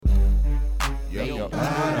You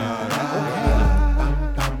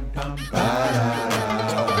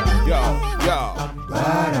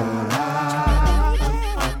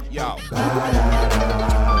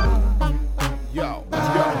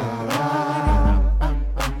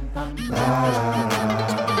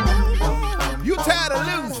tired of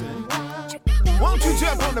losing? Won't you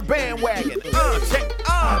jump on the bandwagon?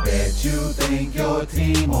 I bet you think your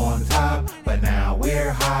team on top, but now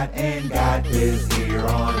we're hot and got this here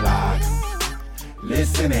on lock.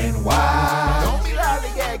 Listen and watch. Don't be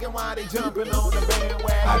lollygagging while they jumping on the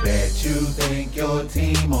bandwagon. I bet you think your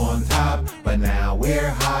team on top, but now we're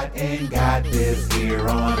hot and got this here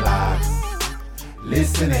on lock.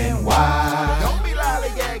 Listen and watch. Don't be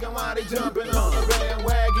lollygagging while they jumping on the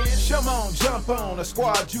bandwagon. Come on, jump on a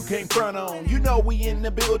squad you can't front on. You know we in the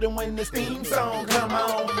building when this theme song come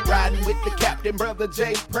on. Riding with the captain, brother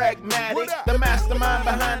J Pragmatic, the mastermind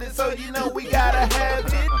behind it, so you know we gotta have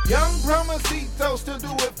it. Young Promosito still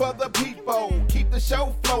do it for the people. Keep the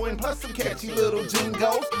show flowing, plus some catchy little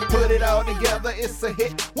jingles. Put it all together, it's a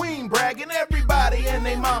hit. We ain't bragging, everybody and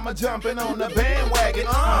they mama jumping on the bandwagon.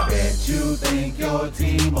 I bet you think your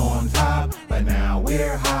team on top, but now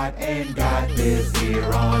we're hot and got this here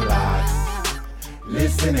on lock.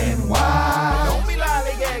 Listen and watch. Don't be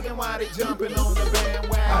lollygagging while they jumping on the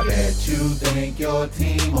bandwagon. I bet you think your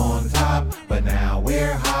team on top, but now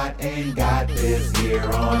we're hot and got this here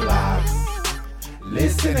on lock.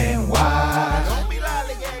 Listen and watch. Don't be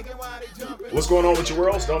lollygagging while they jumping. What's going on with your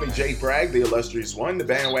world? It's me, Jay Bragg, the illustrious one, the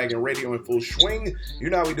bandwagon radio in full swing. You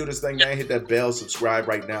know how we do this thing, man. Hit that bell, subscribe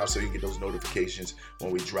right now so you get those notifications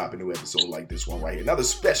when we drop a new episode like this one right here. Another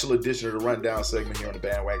special edition of the Rundown segment here on the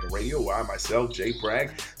Bandwagon Radio, where I myself, Jay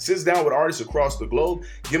Bragg, sits down with artists across the globe,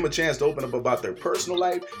 give them a chance to open up about their personal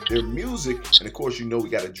life, their music, and of course, you know we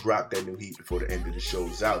got to drop that new heat before the end of the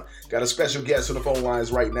show's out. Got a special guest on the phone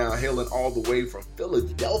lines right now, hailing all the way from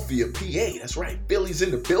Philadelphia, PA. That's right, Philly's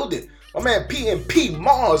in the building. My man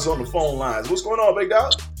Pnpmar is on the phone lines. What's going on, big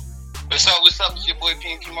dog? What's up? It's your boy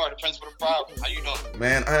Pnpmar, the Prince with a Problem. How you doing?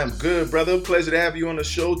 Man, I am good, brother. Pleasure to have you on the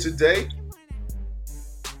show today.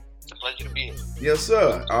 It's a pleasure to be here. Yes,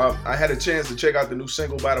 sir. I had a chance to check out the new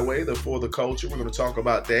single, by the way, the For the Culture. We're going to talk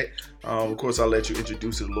about that. Of course, I'll let you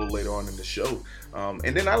introduce it a little later on in the show. And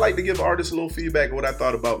then I like to give artists a little feedback of what I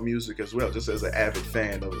thought about music as well, just as an avid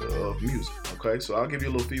fan of music. Okay, so I'll give you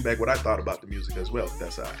a little feedback what I thought about the music as well, if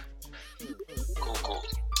that's all right. Cool.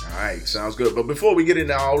 All right, sounds good. But before we get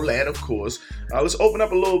into all that, of course, let's open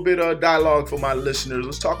up a little bit of dialogue for my listeners.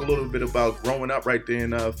 Let's talk a little bit about growing up right there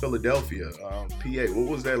in Philadelphia, PA. What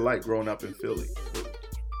was that like growing up in Philly?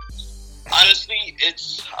 Honestly,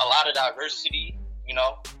 it's a lot of diversity, you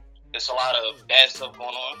know. There's a lot of bad stuff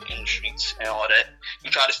going on in the streets and all that. You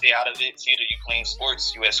try to stay out of it. It's either you playing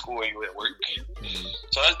sports, you at school, or you at work. Mm-hmm.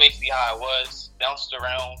 So that's basically how I was. Bounced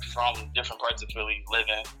around from different parts of Philly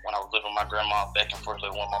living when I was living with my grandma, back and forth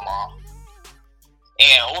living with my mom.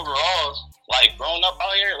 And overall, like growing up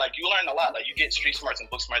out here, like you learn a lot. Like you get street smarts and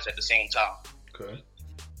book smarts at the same time. Okay.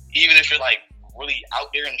 Even if you're like really out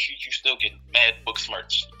there in the streets, you still get mad book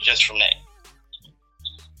smarts just from that.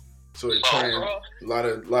 So a lot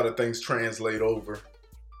of things translate over.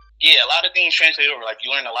 Yeah, a lot of things translate over. Like you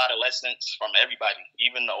learn a lot of lessons from everybody,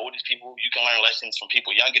 even the oldest people. You can learn lessons from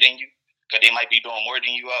people younger than you, because they might be doing more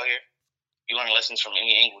than you out here. You learn lessons from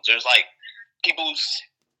any angle. There's like people's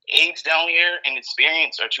age down here and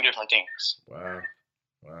experience are two different things. Wow.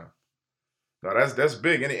 Now that's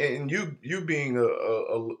big. And you being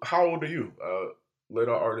how old are you? Let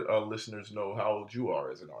our listeners know how old you are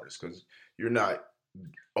as an artist, because you're not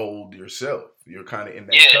old yourself. You're kind of in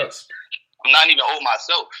that cusp. I'm not even old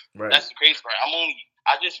myself. Right. That's the crazy part.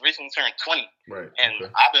 I just recently turned 20. Right. And okay.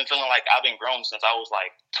 I've been feeling like I've been grown since I was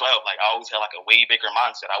like 12. Like I always had like a way bigger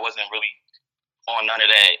mindset. I wasn't really on none of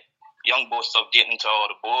that young boy stuff, getting into all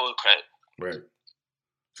the bull crap. Right.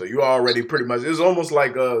 So you already pretty much, it's almost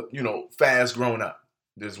like fast growing up.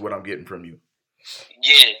 This is what I'm getting from you.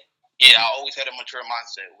 Yeah, I always had a mature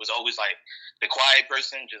mindset. It was always like the quiet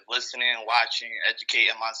person, just listening, watching,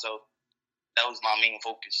 educating myself. That was my main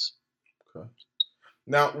focus. Okay.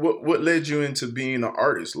 Now, what led you into being an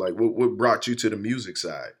artist? Like, what brought you to the music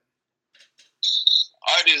side?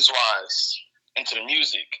 Artist-wise, into the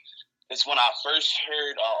music, it's when I first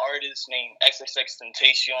heard an artist named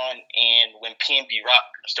XXXTentacion and when P&B Rock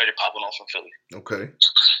started popping off from Philly. Okay.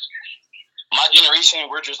 My generation,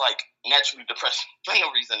 we're just like naturally depressed for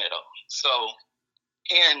no reason at all. So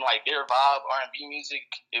hearing like their vibe, R&B music,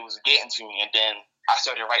 it was getting to me. And then I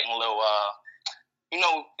started writing a little,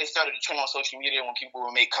 they started to trend on social media when people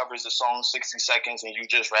would make covers of songs 60 seconds and you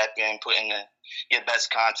just rapping, putting your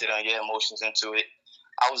best content and your emotions into it.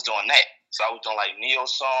 I was doing that. So I was doing like Neo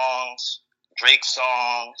songs, Drake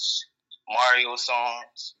songs, Mario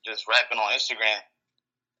songs, just rapping on Instagram.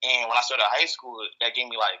 And when I started high school, that gave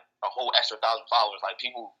me like a whole extra 1,000 followers. Like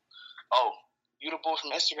people, oh, you the boy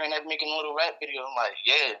from Instagram that be making a little rap video? I'm like,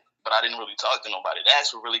 yeah, but I didn't really talk to nobody.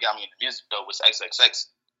 That's what really got me into music though, was XXX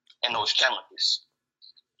and those cameras.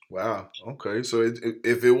 Wow. Okay. So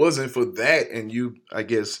if it wasn't for that and you, I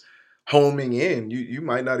guess, homing in, you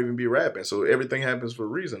might not even be rapping. So everything happens for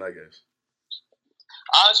a reason, I guess.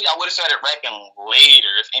 Honestly, I would have started rapping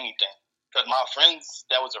later, if anything. Because my friends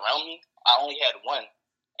that was around me, I only had one.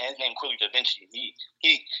 And his name Quilly Da Vinci. He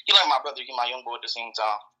like my brother. He my young boy at the same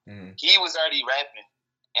time. Mm-hmm. He was already rapping.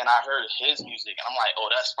 And I heard his music. And I'm like,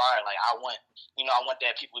 oh, that's fire. Like, I want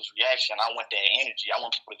that people's reaction. I want that energy. I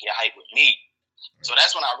want people to get hyped with me. So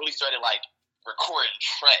that's when I really started, like, recording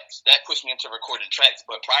tracks. That pushed me into recording tracks.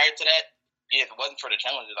 But prior to that, yeah, if it wasn't for the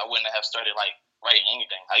challenges, I wouldn't have started, like, writing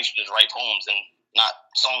anything. I used to just write poems and not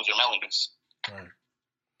songs or melodies. Right.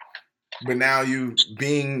 But now you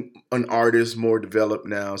being an artist, more developed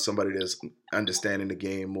now, somebody that's understanding the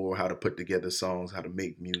game more, how to put together songs, how to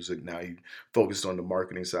make music. Now you focused on the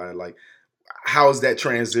marketing side. Like, how's that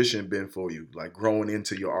transition been for you? Like growing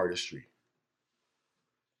into your artistry?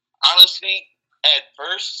 Honestly, at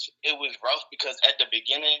first it was rough because at the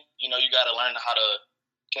beginning, you got to learn how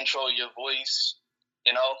to control your voice.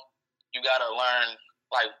 You got to learn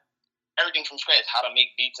like everything from scratch, how to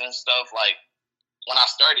make beats and stuff. Like, when I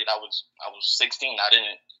started, I was 16. I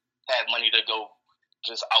didn't have money to go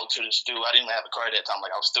just out to the studio. I didn't even have a car at that time.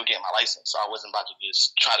 Like, I was still getting my license, so I wasn't about to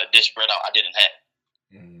just try to dish bread out I didn't have.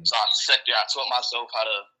 Mm-hmm. So I sat there. I taught myself how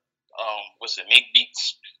to make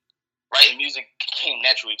beats. Writing music came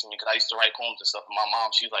naturally to me because I used to write poems and stuff. And my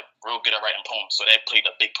mom, she was like real good at writing poems, so that played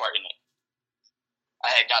a big part in it.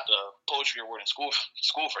 I had got the poetry award in school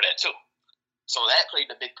for that too, so that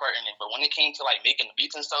played a big part in it. But when it came to like making the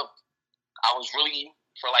beats and stuff, I was really,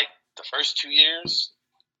 for like the first 2 years,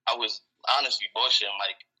 I was honestly bullshitting.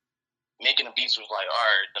 Like, making the beats was like, all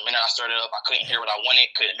right, the minute I started up, I couldn't hear what I wanted,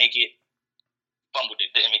 couldn't make it, fumbled it,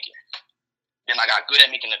 didn't make it. Then I got good at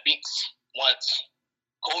making the beats. Once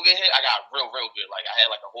COVID hit, I got real good. Like, I had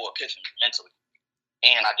like a whole epiphany mentally.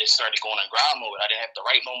 And I just started going in grind mode. I didn't have to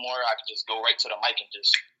write no more. I could just go right to the mic and just,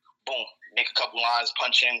 boom, make a couple lines,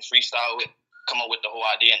 punch in, freestyle it, come up with the whole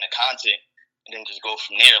idea and the content. And then just go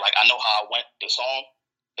from there. Like, I know how I went the song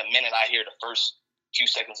the minute I hear the first few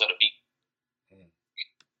seconds of the beat.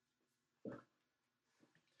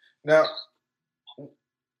 Now,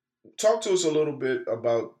 talk to us a little bit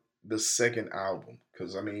about the second album,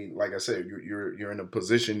 because I mean, like I said, you're in a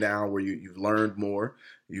position now where you've learned more,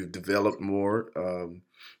 you've developed more.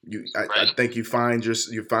 I think you find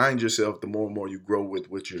yourself the more and more you grow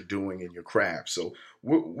with what you're doing in your craft. So,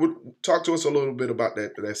 talk to us a little bit about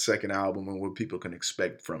that second album and what people can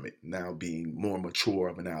expect from it now, being more mature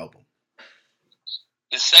of an album.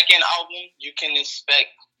 The second album, you can expect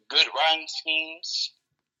good rhyme schemes,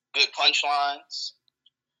 good punchlines,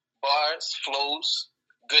 bars, flows,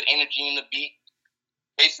 good energy in the beat.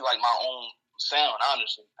 Basically, like my own sound.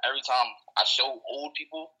 Honestly, every time I show old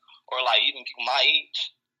people or like even people my age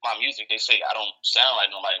my music, they say I don't sound like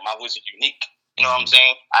nobody. My voice is unique. You know what I'm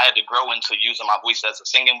saying? I had to grow into using my voice as a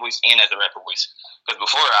singing voice and as a rapper voice. Because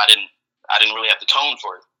before I didn't really have the tone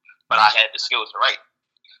for it, but I had the skills to write.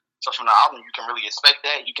 So from the album, you can really expect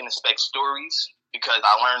that. You can expect stories because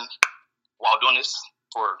I learned while doing this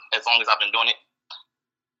for as long as I've been doing it.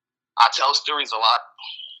 I tell stories a lot.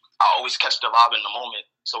 I always catch the vibe in the moment.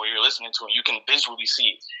 So when you're listening to it, you can visually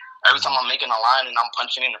see it. Every time I'm making a line and I'm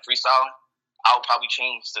punching in and freestyling, I'll probably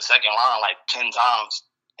change the second line like 10 times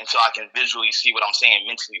until I can visually see what I'm saying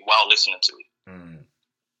mentally while listening to it. Mm.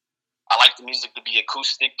 I like the music to be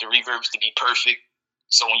acoustic, the reverbs to be perfect.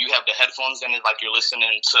 So when you have the headphones in, it's like you're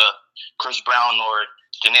listening to Chris Brown or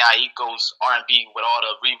Janae Aiko's R&B with all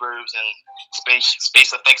the reverbs and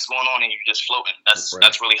space effects going on, and you're just floating.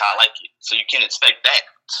 That's really how I like it. So you can expect that.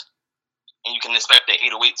 And you can expect the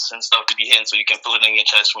 808s and stuff to be hitting, so you can feel it in your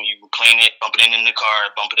chest when you're playing it, bump it in the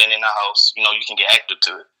car, bump it in the house. You can get active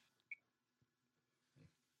to it.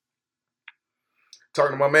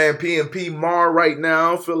 Talking to my man Pnpmar right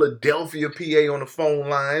now, Philadelphia, PA on the phone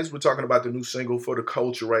lines. We're talking about the new single For the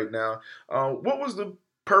Culture right now. What was the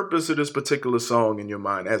purpose of this particular song in your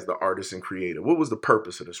mind as the artist and creator? What was the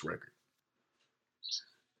purpose of this record?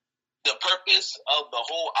 The purpose of the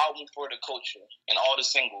whole album For the Culture and all the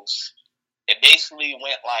singles, it basically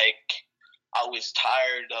went like I was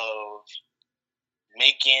tired of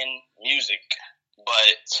making music,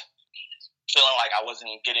 but feeling like I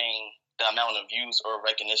wasn't getting the amount of views or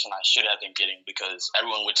recognition I should have been getting because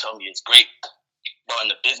everyone would tell me it's great, But on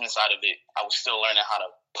the business side of it, I was still learning how to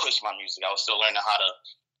push my music. I was still learning how to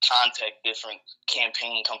contact different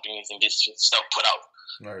campaign companies and get stuff put out.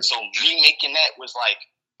 Right. So me making that was like,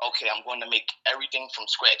 okay, I'm going to make everything from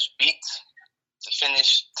scratch, beats to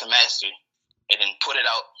finish to master, and then put it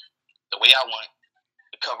out the way I want.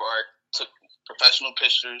 The cover art, took professional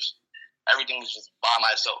pictures. Everything was just by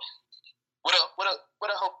myself. With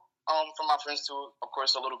a help from my friends too, of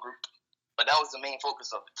course, a little group. But that was the main focus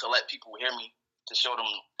of it, to let people hear me, to show them,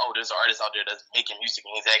 oh, there's an artist out there that's making music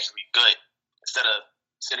and he's actually good. Instead of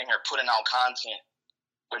sitting here putting out content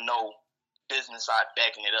with no business side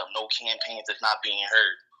backing it up, no campaigns that's not being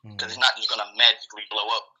heard. Because it's not just going to magically blow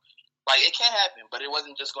up. Like, it can happen, but it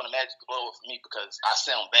wasn't just going to magically blow up for me because I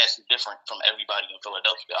sound vastly different from everybody in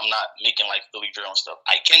Philadelphia. I'm not making like Philly drill and stuff.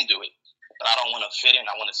 I can do it, but I don't want to fit in.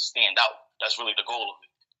 I want to stand out. That's really the goal of it.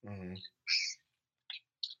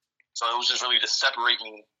 So it was just really to separate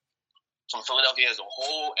me from Philadelphia as a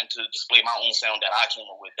whole and to display my own sound that I came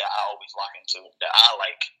up with, that I always lock into, that I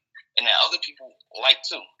like, and that other people like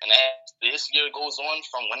too. And as this year goes on,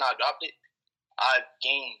 from when I dropped it, I've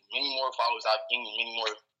gained many more followers. I've gained many more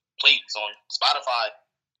plays on Spotify.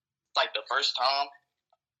 Like the first time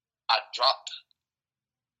I dropped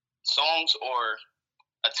songs or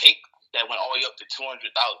a take that went all the way up to 200,000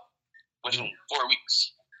 within 4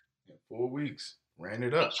 weeks. 4 weeks. Ran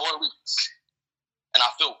it up. 4 weeks. And I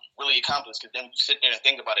feel really accomplished because then you sit there and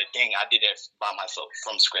think about it. Dang, I did that by myself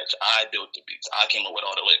from scratch. I built the beats. I came up with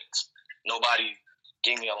all the lyrics. Nobody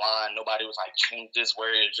gave me a line. Nobody was like, change this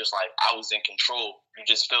word. It's just like I was in control. You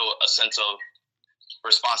just feel a sense of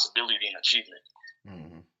responsibility and achievement.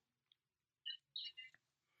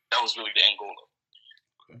 That was really the end goal of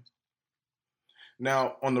it. Okay.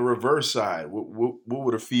 Now, on the reverse side, what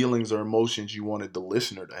were the feelings or emotions you wanted the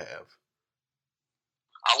listener to have?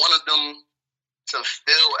 I wanted them to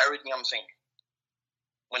feel everything I'm saying.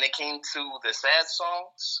 When it came to the sad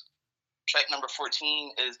songs, track number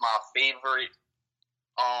 14 is my favorite.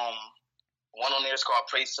 One on there is called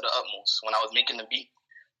Praise to the Utmost. When I was making the beat,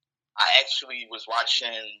 I actually was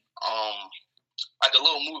watching like a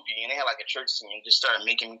little movie, and they had like a church scene, and just started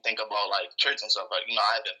making me think about like church and stuff. Like, you know,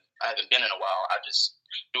 I haven't been in a while. I just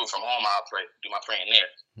do it from home. I pray, do my praying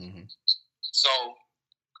there. So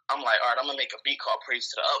I'm like, all right, I'm gonna make a beat called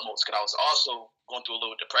Praise to the Utmost, because I was also going through a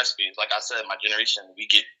little depressed phase. Like I said, my generation,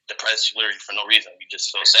 we get depressed literally for no reason. We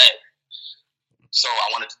just feel sad. So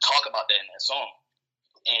I wanted to talk about that in that song.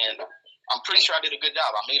 And I'm pretty sure I did a good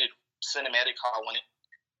job. I made it cinematic how I wanted.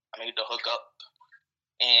 I made the hook up.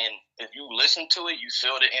 And if you listen to it, you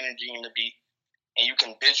feel the energy in the beat. And you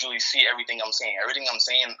can visually see everything I'm saying. Everything I'm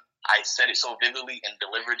saying, I said it so vividly and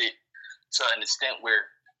delivered it to an extent where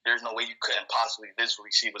there's no way you couldn't possibly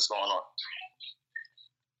visually see what's going on.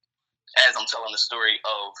 As I'm telling the story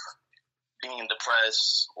of being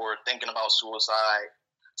depressed or thinking about suicide,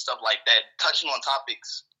 stuff like that, touching on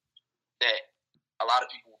topics that a lot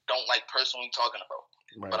of people don't like personally talking about.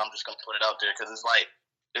 Right. But I'm just going to put it out there because it's like,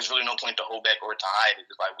 there's really no point to hold back or to hide it.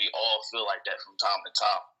 It's like we all feel like that from time to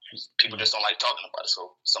time. People just don't like talking about it.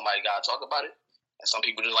 So somebody got to talk about it. And some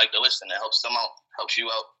people just like to listen. It helps them out, helps you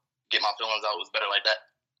out. Get my feelings out. It was better like that.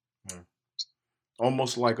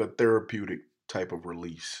 Almost like a therapeutic type of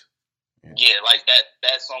release. Yeah, like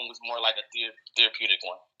that song was more like a therapeutic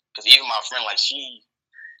one. Because even my friend, like she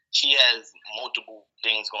has multiple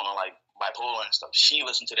things going on, like bipolar and stuff. She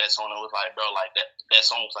listened to that song and was like, bro, like that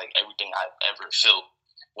song was like everything I've ever felt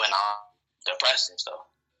when I'm depressed and stuff.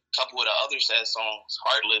 Couple of the other sad songs,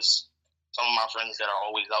 Heartless, some of my friends that are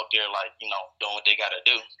always out there, like, you know, doing what they gotta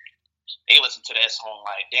do, they listen to that song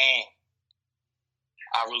like, dang,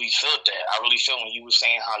 I really felt that. I really felt when you were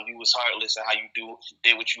saying how you was heartless and how you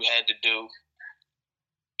did what you had to do,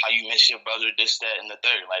 how you miss your brother, this, that, and the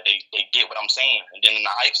third. Like, they get what I'm saying. And then in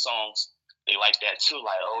the hype songs, they like that too.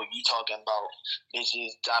 Like, oh, you talking about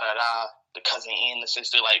bitches, da-da-da, the cousin and the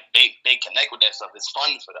sister. Like, they connect with that stuff. It's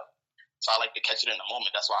fun for them. So I like to catch it in the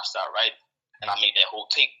moment. That's why I started writing. And I made that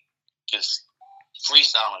whole tape just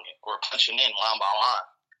freestyling it or punching in line by line.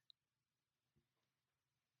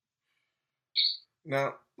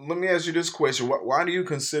 Now, let me ask you this question. Why do you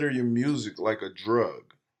consider your music like a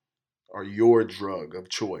drug or your drug of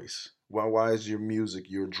choice? Why is your music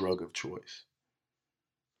your drug of choice?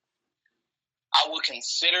 I would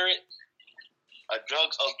consider it a drug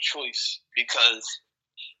of choice because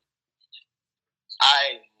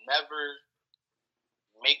I never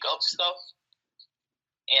make up stuff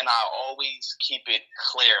and I always keep it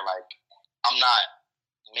clear. Like, I'm not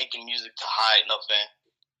making music to hide nothing.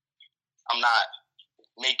 I'm not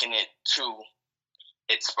making it to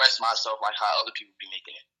express myself like how other people be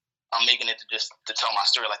making it. I'm making it to tell my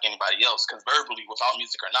story like anybody else. Because verbally, without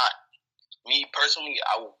music or not, me personally,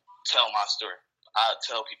 I will tell my story. I'll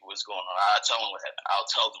tell people what's going on. I'll tell them what happened. I'll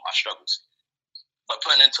tell them my struggles. But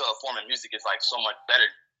putting into a form of music is like so much better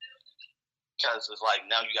because it's like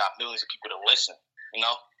now you got millions of people to listen. You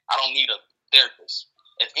know, I don't need a therapist.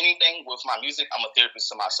 If anything, with my music, I'm a therapist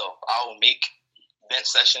to myself. I'll make vent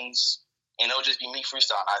sessions, and it'll just be me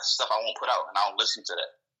freestyling. Stuff I won't put out, and I'll listen to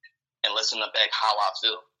that and listen to back how I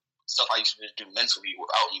feel. Stuff I used to just do mentally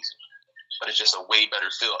without music, but it's just a way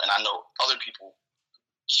better feel. And I know other people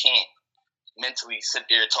can't mentally sit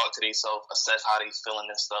there, talk to themselves, assess how they feeling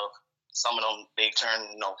and stuff. Some of them, they turn,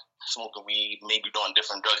 smoking weed, maybe doing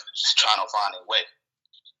different drugs, just trying to find a way.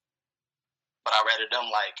 But I'd rather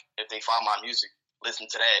them, like, if they find my music, listen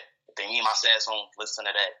to that. If they need my sad song, listen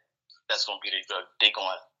to that. That's going to be their drug. They're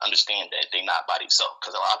going to understand that they're not by themselves,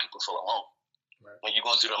 because a lot of people feel alone. Right. When you're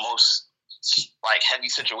going through the most, like,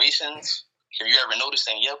 heavy situations, if you ever notice,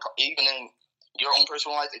 and even in your own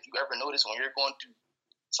personal life, if you ever notice when you're going through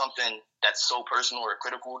something that's so personal or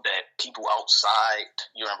critical that people outside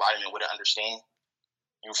your environment wouldn't understand,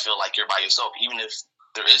 you feel like you're by yourself. Even if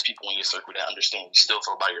there is people in your circle that understand, you still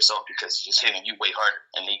feel by yourself because it's just hitting you way harder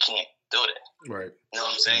and they can't feel that. Right. You know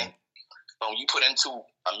what I'm saying? But when you put into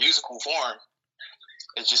a musical form,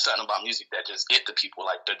 it's just something about music that just get to people,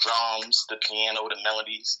 like the drums, the piano, the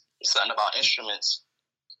melodies. It's something about instruments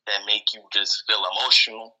that make you just feel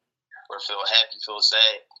emotional or feel happy, feel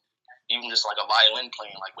sad. Even just like a violin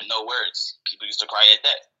playing, like with no words. People used to cry at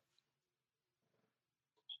that.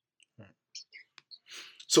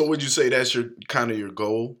 So would you say that's your kind of your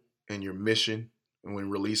goal and your mission when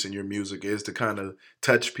releasing your music is to kind of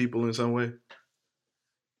touch people in some way?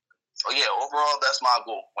 Oh yeah, overall that's my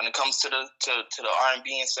goal. When it comes to the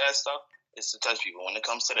R&B and sad stuff, it's to touch people. When it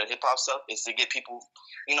comes to the hip hop stuff, it's to get people,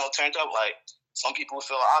 turned up. Like some people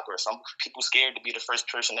feel awkward, some people scared to be the first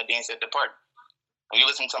person to dance at the party. When you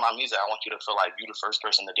listen to my music, I want you to feel like you're the first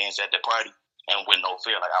person to dance at the party and with no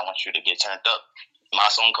fear. Like, I want you to get turned up. My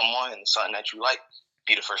song come on and it's something that you like,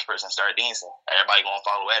 be the first person to start dancing. Everybody going to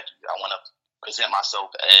follow after you. I want to present myself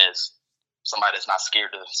as somebody that's not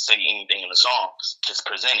scared to say anything in the songs. Just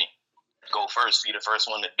present it. Go first. Be the first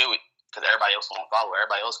one to do it because everybody else going to follow.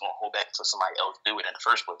 Everybody else going to hold back until somebody else do it in the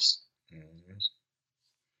first place. Mm-hmm.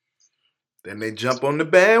 Then they jump on the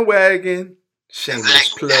bandwagon.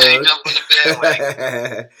 Shameless plug.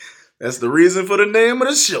 That's the reason for the name of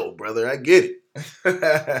the show, brother. I get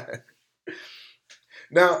it.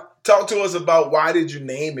 Now, talk to us about why did you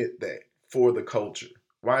name it that, For the Culture?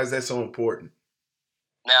 Why is that so important?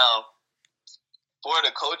 Now, For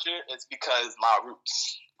the Culture, it's because my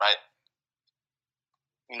roots, right?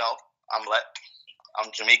 I'm Black, I'm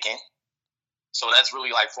Jamaican, so that's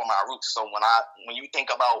really like for my roots. So when you think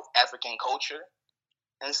about African culture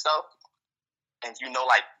and stuff, and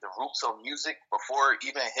like the roots of music before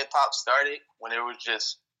even hip hop started, when it was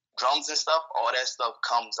just drums and stuff, all that stuff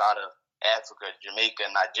comes out of Africa, Jamaica,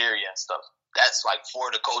 Nigeria and stuff. That's like for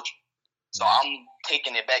the culture. So I'm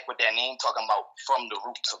taking it back with that name, talking about from the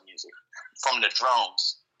roots of music, from the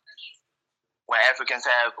drums. Where Africans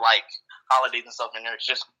have like holidays and stuff, and it's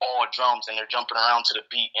just all drums, and they're jumping around to the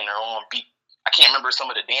beat in their own beat. I can't remember some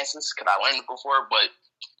of the dances because I learned it before, but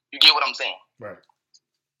you get what I'm saying. Right.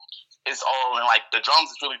 It's all in like the drums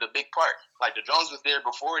is really the big part. Like the drums was there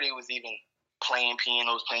before they was even playing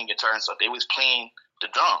pianos, playing guitar and stuff. They was playing the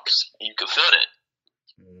drums, and you could feel that.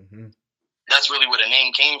 Mm-hmm. That's really where the name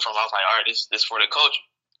came from. I was like, all right, this for the culture.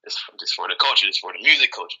 This for the culture. This for the music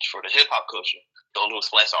culture. This for the hip hop culture. Throw a little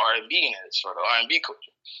splash of R&B in it. It's for the R&B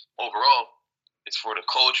culture. Overall, it's for the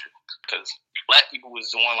culture because Black people was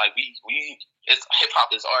doing like it's hip hop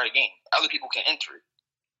is our game. Other people can enter it,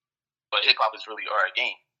 but hip hop is really our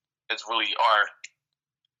game. It's really our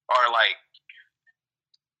like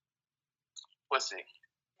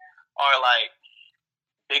our like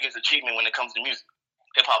biggest achievement when it comes to music,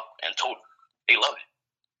 hip hop and total. They love it.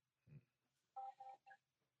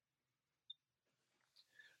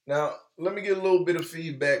 Now, let me get a little bit of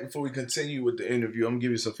feedback before we continue with the interview. I'm going to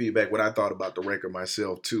give you some feedback, what I thought about the record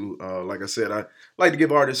myself, too. Like I said, I like to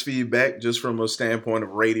give artists feedback just from a standpoint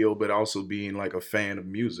of radio, but also being like a fan of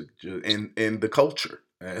music and the culture.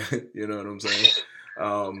 You know what I'm saying?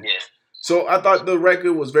 Yeah. So I thought the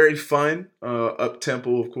record was very fun,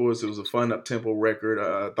 up-tempo, of course. It was a fun up-tempo record.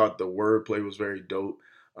 I thought the wordplay was very dope.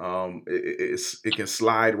 It can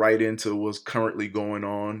slide right into what's currently going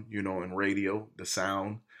on, in radio, the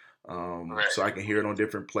sound. Right. So I can hear it on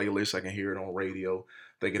different playlists. I can hear it on radio. I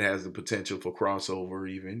think it has the potential for crossover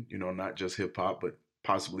even, not just hip hop, but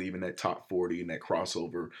possibly even that top 40 and that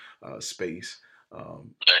crossover space.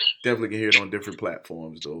 Definitely can hear it on different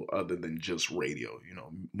platforms though, other than just radio.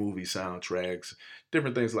 Movie soundtracks,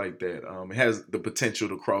 different things like that. It has the potential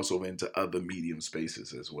to cross over into other medium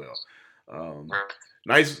spaces as well.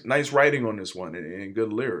 Nice writing on this one, and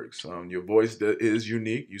good lyrics. Your voice is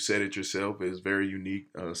unique. You said it yourself. It's very unique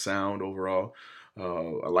sound overall.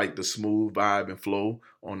 I like the smooth vibe and flow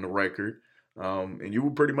on the record. And you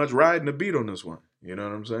were pretty much riding the beat on this one. You know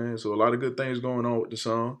what I'm saying? So a lot of good things going on with the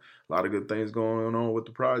song. A lot of good things going on with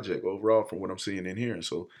the project overall from what I'm seeing and hearing.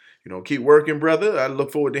 So, keep working, brother. I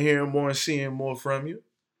look forward to hearing more and seeing more from you.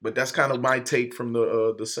 But that's kind of my take from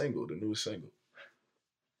the single, the new single.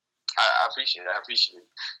 I appreciate it.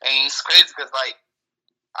 And it's crazy because, like,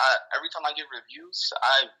 every time I get reviews,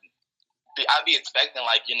 I be expecting,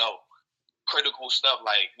 like, critical stuff,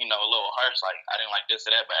 like, a little harsh, like, I didn't like this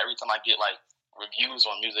or that. But every time I get, like, reviews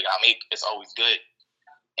on music I make, it's always good.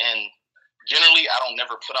 And generally, I don't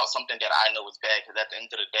never put out something that I know is bad, because at the end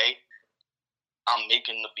of the day, I'm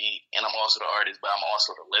making the beat, and I'm also the artist, but I'm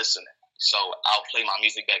also the listener. So I'll play my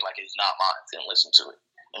music back like it's not mine and listen to it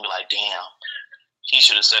and be like, damn, he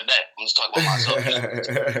should have said that. I'm just talking about myself.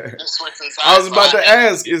 I was about to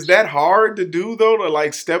ask, is that hard to do, though, to,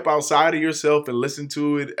 like, step outside of yourself and listen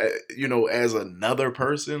to it, as another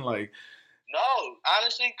person? Like, no,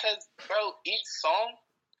 honestly, because, bro, each song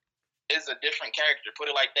is a different character.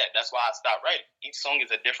 Put it like that. That's why I stopped writing. Each song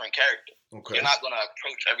is a different character. Okay. You're not going to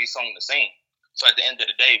approach every song the same. So at the end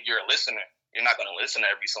of the day, if you're a listener, you're not going to listen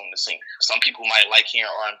to every song the same. Some people might like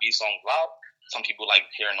hearing R&B songs loud. Some people like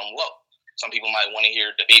hearing them low. Some people might want to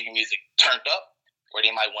hear the baby music turned up, or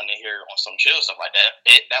they might want to hear on some chill stuff like that.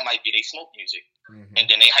 That might be their smoke music. Mm-hmm. And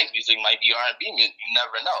then their hype music might be R&B music. You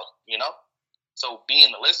never know, So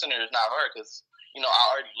being a listener is not hard because, I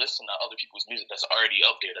already listen to other people's music that's already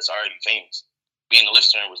up there, that's already famous. Being a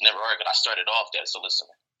listener was never hard because I started off as a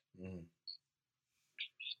listener. Mm.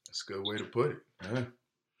 That's a good way to put it. Yeah.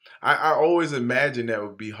 I always imagine that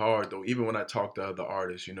would be hard, though. Even when I talk to other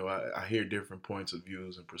artists, I hear different points of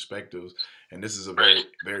views and perspectives, and this is a very,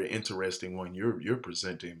 very interesting one you're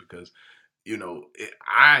presenting because,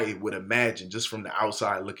 I would imagine just from the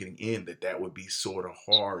outside looking in that would be sort of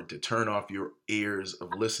hard to turn off your ears of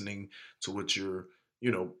listening to what you're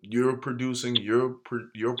producing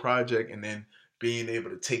your project, and then being able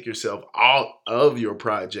to take yourself out of your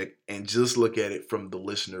project and just look at it from the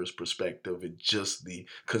listener's perspective and just the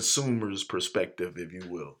consumer's perspective, if you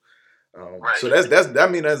will. So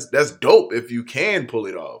that's dope if you can pull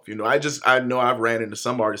it off. I know I've ran into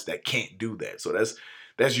some artists that can't do that. So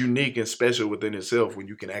that's unique and special within itself when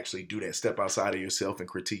you can actually do that, step outside of yourself and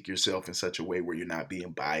critique yourself in such a way where you're not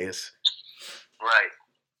being biased. Right.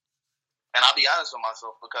 And I'll be honest with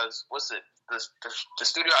myself because the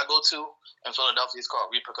studio I go to in Philadelphia is called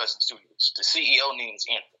Repercussion Studios. The CEO name is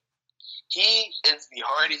Anthony. He is the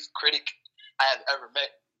hardest critic I have ever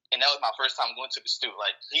met, and that was my first time going to the studio.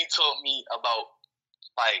 Like, he told me about,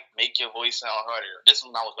 like, make your voice sound harder. This is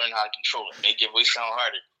when I was learning how to control it. Make your voice sound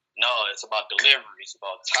harder. No, it's about delivery. It's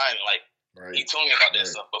about timing. Like, He told me about that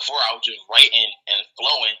stuff. Before, I was just writing and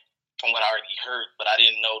flowing from what I already heard, but I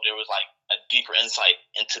didn't know there was, like, a deeper insight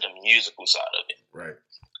into the musical side of it. Right.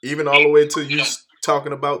 Even all the way to you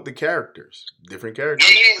talking about the characters, different characters.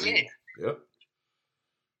 Yeah. Yep.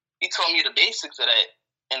 He told me the basics of that,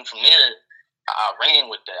 and from there, I ran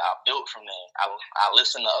with that. I built from that. I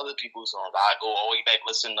listened to other people's songs. I go all the way back,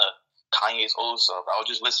 listen to Kanye's old stuff. I was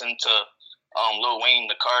just listening to Lil Wayne,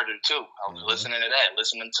 the Carter too. I was listening to that,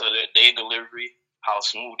 listening to their delivery, how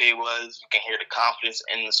smooth they was. You can hear the confidence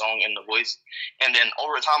in the song, in the voice. And then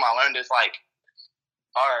over time, I learned it's like,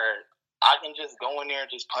 all right, I can just go in there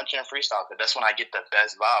and just punch in freestyle, because that's when I get the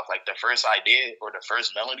best vibe. Like, the first idea or the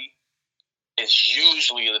first melody is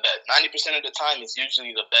usually the best. 90% of the time, it's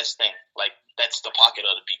usually the best thing. Like, that's the pocket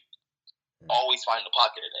of the beat. Always find the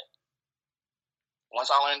pocket of that.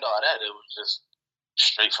 Once I learned all that, it was just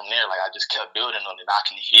straight from there. Like, I just kept building on it. I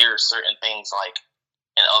can hear certain things, like,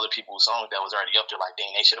 in other people's songs that was already up there. Like,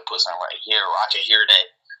 dang, they should have put something right here. Or I can hear that,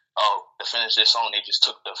 to finish this song, they just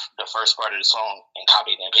took the first part of the song and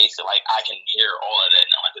copied and pasted. Like, I can hear all of that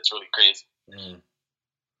now. Like, it's really crazy.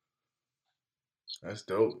 That's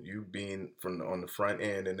dope. You being on the front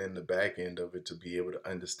end and then the back end of it to be able to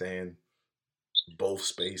understand both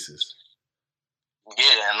spaces.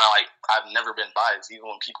 Yeah, and I've never been biased. Even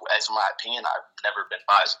when people ask for my opinion, I've never been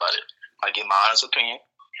biased about it. I give my honest opinion,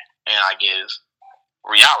 and I give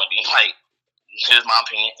reality. Like, here's my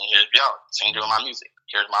opinion, and here's reality. Same deal with my music.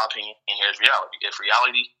 Here's my opinion, and here's reality. If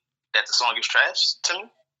reality that the song is trash to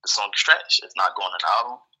me, the song is trash. It's not going on an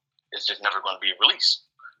album. It's just never going to be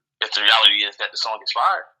released. If the reality is that the song is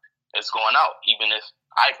fire, it's going out. Even if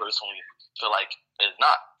I personally feel like It's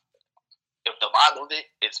not. If the vibe of it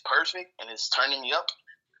is perfect and it's turning me up,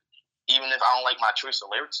 even if I don't like my choice of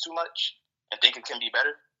lyrics too much and think it can be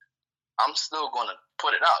better, I'm still going to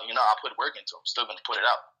put it out. I put work into it. I'm still going to put it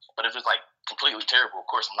out. But if it's like completely terrible, of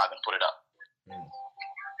course I'm not going to put it out.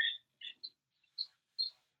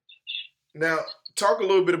 Now, talk a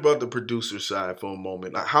little bit about the producer side for a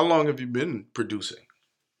moment. Like, how long have you been producing?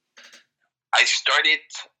 I started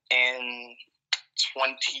in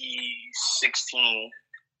 2016.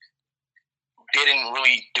 Didn't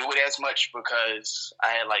really do it as much because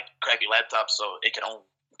I had like crappy laptops, so it could only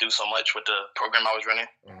do so much with the program I was running.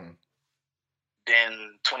 Mm-hmm. Then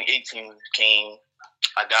 2018 came.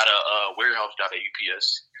 I got a warehouse job at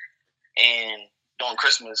UPS, and during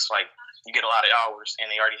Christmas, like, you get a lot of hours, and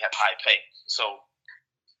they already have high pay. So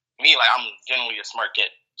me, like, I'm generally a smart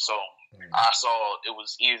kid, so I saw it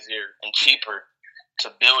was easier and cheaper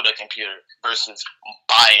to build a computer versus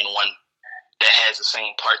buying one that has the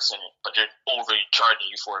same parts in it, but they're overcharging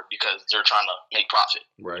you for it because they're trying to make profit.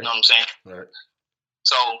 Right. You know what I'm saying? Right.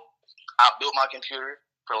 So I built my computer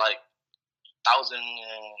for like $1,200.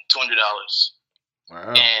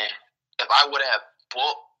 Wow. And if I would have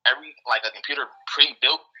bought a computer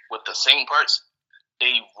pre-built with the same parts,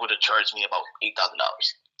 they would have charged me about $8,000.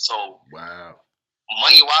 So wow.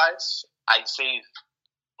 Money-wise, I saved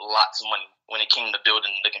lots of money when it came to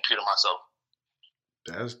building the computer myself.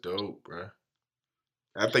 That's dope, bro.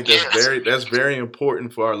 I think that's very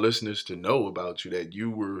important for our listeners to know about you, that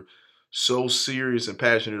you were so serious and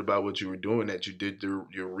passionate about what you were doing that you did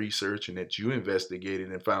your research and that you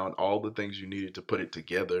investigated and found all the things you needed to put it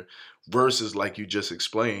together versus, like you just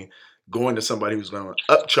explained, going to somebody who's going to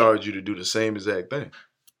upcharge you to do the same exact thing.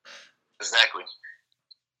 Exactly.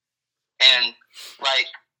 And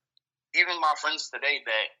like, even my friends today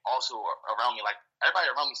that also are around me, like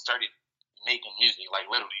everybody around me started making music,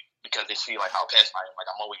 like literally, because they see like how passionate I am.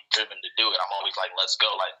 Like, I'm always driven to do it. I'm always like, let's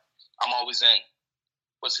go. Like, I'm always in,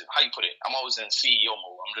 how you put it? I'm always in CEO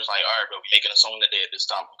mode. I'm just like, all right, bro, we're making a song today at this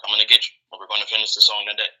time. I'm coming to get you. We're going to finish the song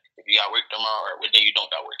today. If you got work tomorrow or what day you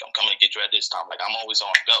don't got work, I'm coming to get you at this time. Like, I'm always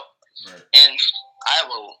on go. Right. And I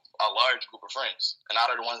have a large group of friends, and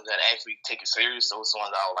out of the ones that actually take it serious, those are the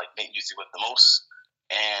ones that I would like make music with the most.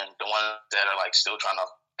 And the ones that are like still trying to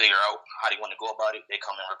figure out how they want to go about it, they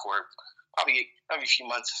come and record. Probably every few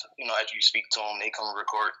months, after you speak to them, they come and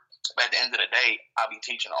record. But at the end of the day, I'll be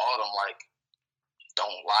teaching all of them, like,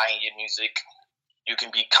 don't lie in your music. You can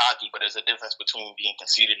be cocky, but there's a difference between being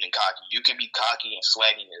conceited and cocky. You can be cocky and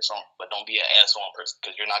swaggy in your song, but don't be an asshole person,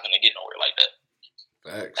 because you're not going to get nowhere like that.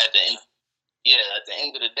 Thanks. At the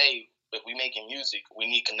end of the day, if we making music, we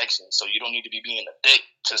need connections. So you don't need to be being a dick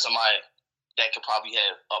to somebody that could probably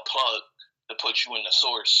have a plug to put you in the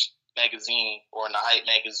Source magazine or in the Hype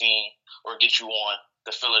magazine or get you on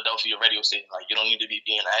the Philadelphia radio station. Like, you don't need to be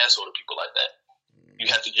being an asshole to people like that. You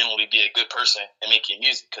have to generally be a good person and make your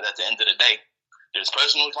music, because at the end of the day, there's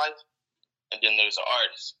personal life and then there's an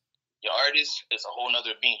artist. Your artist is a whole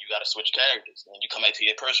nother being. You got to switch characters. And you come back to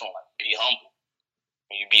your personal life. Be humble.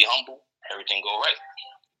 When you be humble, everything go right.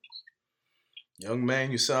 Young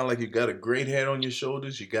man, you sound like you got a great head on your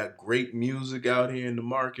shoulders. You got great music out here in the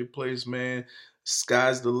marketplace, man.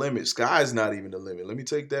 Sky's the limit. Sky's not even the limit. Let me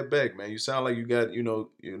take that back, man. You sound like you got,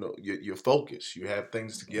 you're focused. You have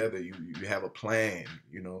things together. You have a plan,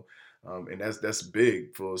 and that's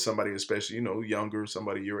big for somebody, especially, younger,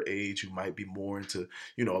 somebody your age who might be more into,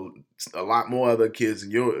 a lot more other kids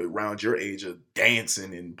around your age are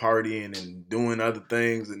dancing and partying and doing other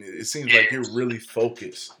things. And it seems like you're really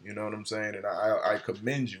focused. You know what I'm saying? And I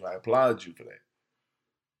commend you. I applaud you for that.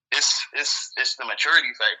 It's the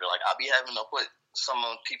maturity factor. Like, I be having to put some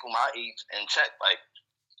of people my age in check. Like,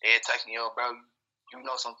 they text me, yo, bro, you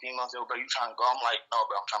know some females, yo, bro, you trying to go? I'm like, no,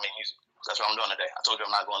 bro, I'm trying to make music. That's what I'm doing today. I told you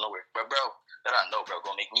I'm not going nowhere. But, bro, that I know, bro,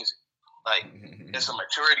 go make music. Like, it's a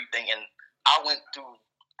maturity thing. And I went through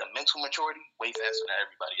the mental maturity way faster than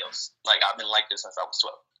everybody else. Like, I've been like this since I was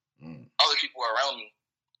 12. Other people around me,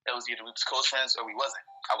 it was either we was close friends or we wasn't.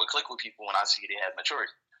 I would click with people when I see they had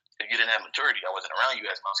maturity. If you didn't have maturity, I wasn't around you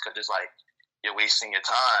as much, because it's like, you're wasting your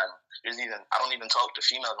time. I don't even talk to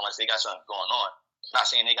females unless they got something going on. Not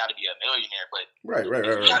saying they got to be a millionaire, but right.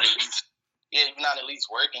 If you're not at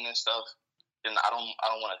least working and stuff, then I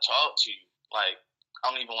don't want to talk to you. Like, I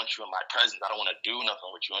don't even want you in my presence. I don't want to do nothing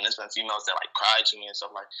with you. And there's been females that like cry to me and stuff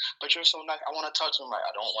like, but you're so nice. I want to talk to them. Like, I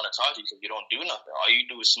don't want to talk to you because you don't do nothing. All you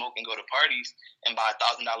do is smoke and go to parties and buy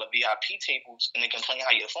 $1,000 VIP tables and then complain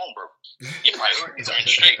how your phone broke. Your priorities aren't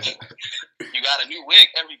straight. You got a new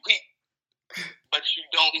wig every week, but you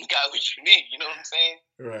don't got what you need. You know what I'm saying?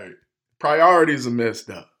 Right. Priorities are messed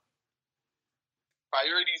up.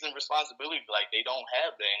 priorities and responsibilities. Like, they don't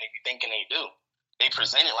have that, and they be thinking they do. They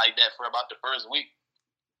present it like that for about the first week.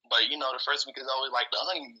 But, you know, the first week is always like the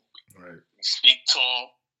honeymoon. Right. You speak to them,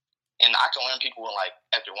 and I can learn people in, like,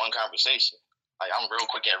 after one conversation. Like, I'm real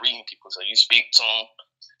quick at reading people, so you speak to them,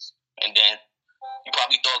 and then you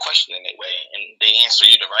probably throw a question in their way, and they answer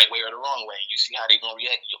you the right way or the wrong way. You see how they gonna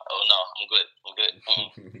react. You're like, oh no, I'm good.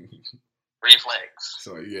 Red flags.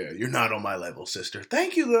 So yeah, you're not on my level, sister.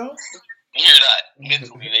 Thank you though. You're not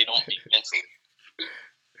mentally. They don't be mentally.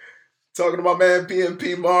 Talking to my man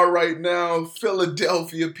Pnpmar right now,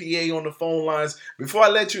 Philadelphia, PA on the phone lines. Before I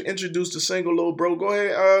let you introduce the single, little bro, go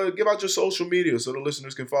ahead, give out your social media so the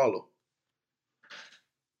listeners can follow.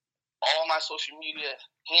 All my social media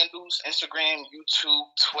handles, Instagram, YouTube,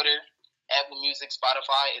 Twitter, Apple Music,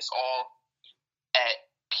 Spotify, it's all at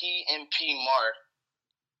Pnpmar.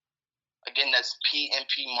 Again, that's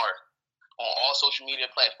Pnpmar. On all social media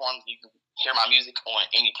platforms, you can hear my music on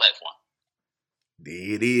any platform.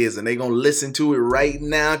 There it is, and they going to listen to it right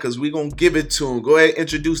now because we going to give it to them. Go ahead,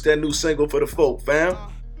 introduce that new single for the folk, fam.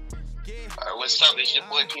 Alright, what's up? It's your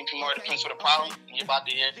boy Pnpmar, the Prince with a Problem, and you're about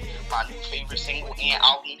to hear my new favorite single and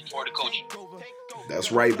album for the coaching.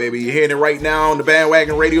 That's right, baby. You're hearing it right now on the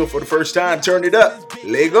Bandwagon Radio for the first time. Turn it up.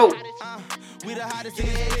 Let go. We the hottest in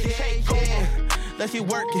let's get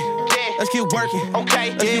working. Let's get working.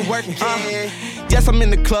 Okay. Let's get working. Yes, I'm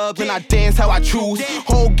in the club and I dance how I choose.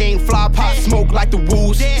 Whole game fly, pop, smoke like the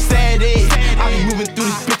wolves. Said it. I be moving through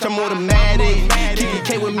this bitch, I'm automatic. Keep the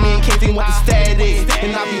K with me in case they want the static.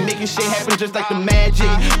 And I be making shit happen just like the magic.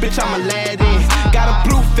 Bitch, I'm Aladdin. Got a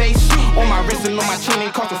blue face on my wrist and on my chin,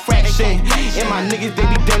 ain't cost a fraction. And my niggas, they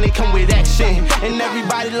be done, they come with action. And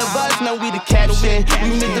everybody love us, know we the caption.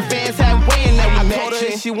 We make the fans halfway and now we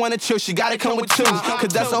matching. She wanna chill, she gotta come with two.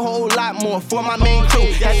 Cause that's a whole lot more for my main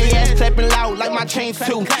crew. Got the ass clapping loud like my chains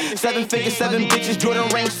too. 7 figures, 7 bitches, Jordan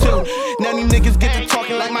rings too. Now these niggas get to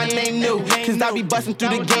talking like my name new. Cause I be busting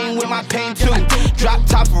through the game with my pain too. Drop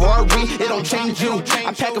top Ferrari, it don't change you.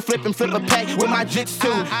 I pack a flip and flip a pack with my jits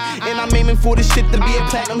too. And I'm aiming for this shit to be a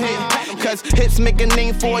platinum hit. Cause hits make a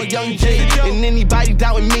name for a young J. And anybody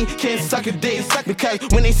doubting me can't suck a dick. Because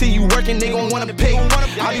when they see you working, they gon' wanna pay.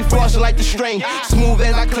 I be flossing like the string, smooth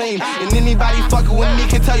as I claim. And anybody fucking with me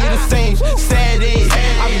can tell you the same. Sad is,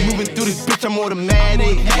 I be moving through this bitch, I'm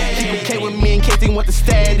automatic. Keep a K with me in case they want the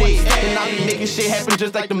static. And I be making shit happen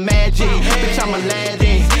just like the magic. Bitch, I'm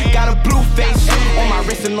Aladdin. Got a blue face on my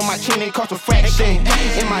wrist and on my chin, ain't cost a fraction.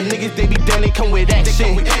 And my niggas, they be done, they come with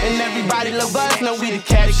action. And everybody love us, know we the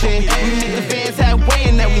caption. We make the fans halfway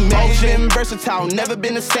and now we matching. Versatile, never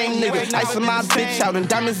been the same nigga. Ice on my bitch out and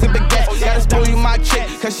diamonds and baguettes. Gotta spoil you my chick,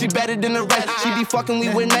 cause she better than the rest. She be fucking me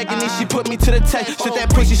with neck and then she put me to the test. Shit, that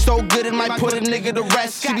pussy so good it might put a nigga to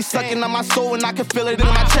rest. She be sucking on my soul and I can feel it in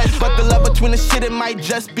my chest. But the love between the shit, it might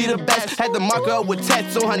just be the best. Had to mark her up with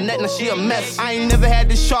tats on her neck, now she a mess. I ain't never had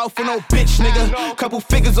this shot for no bitch, nigga. Couple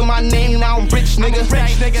figures on my name, now I'm rich, nigga.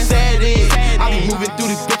 Said it, I be moving through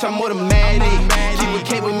this bitch, I'm automatic. Keep a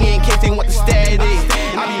K with me in case they want the static.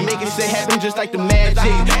 I be making shit happen just like the magic.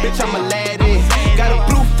 Bitch, I'm Aladdin. Got a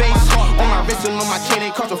blue face on my wrist and on my chain,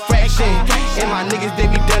 ain't cost a fraction. And my niggas, they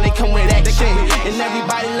be done, they come with action. And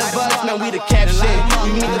everybody love us, now we the caption.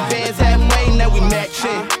 We meet the fans halfway, now we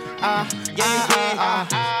matching. Yeah,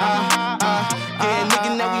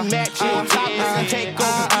 nigga, now we matching. Topless and take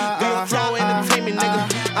over. Good flow entertainment, nigga.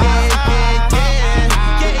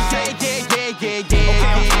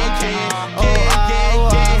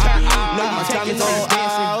 No, my diamonds on the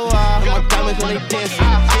dancing. My diamonds on the dancing.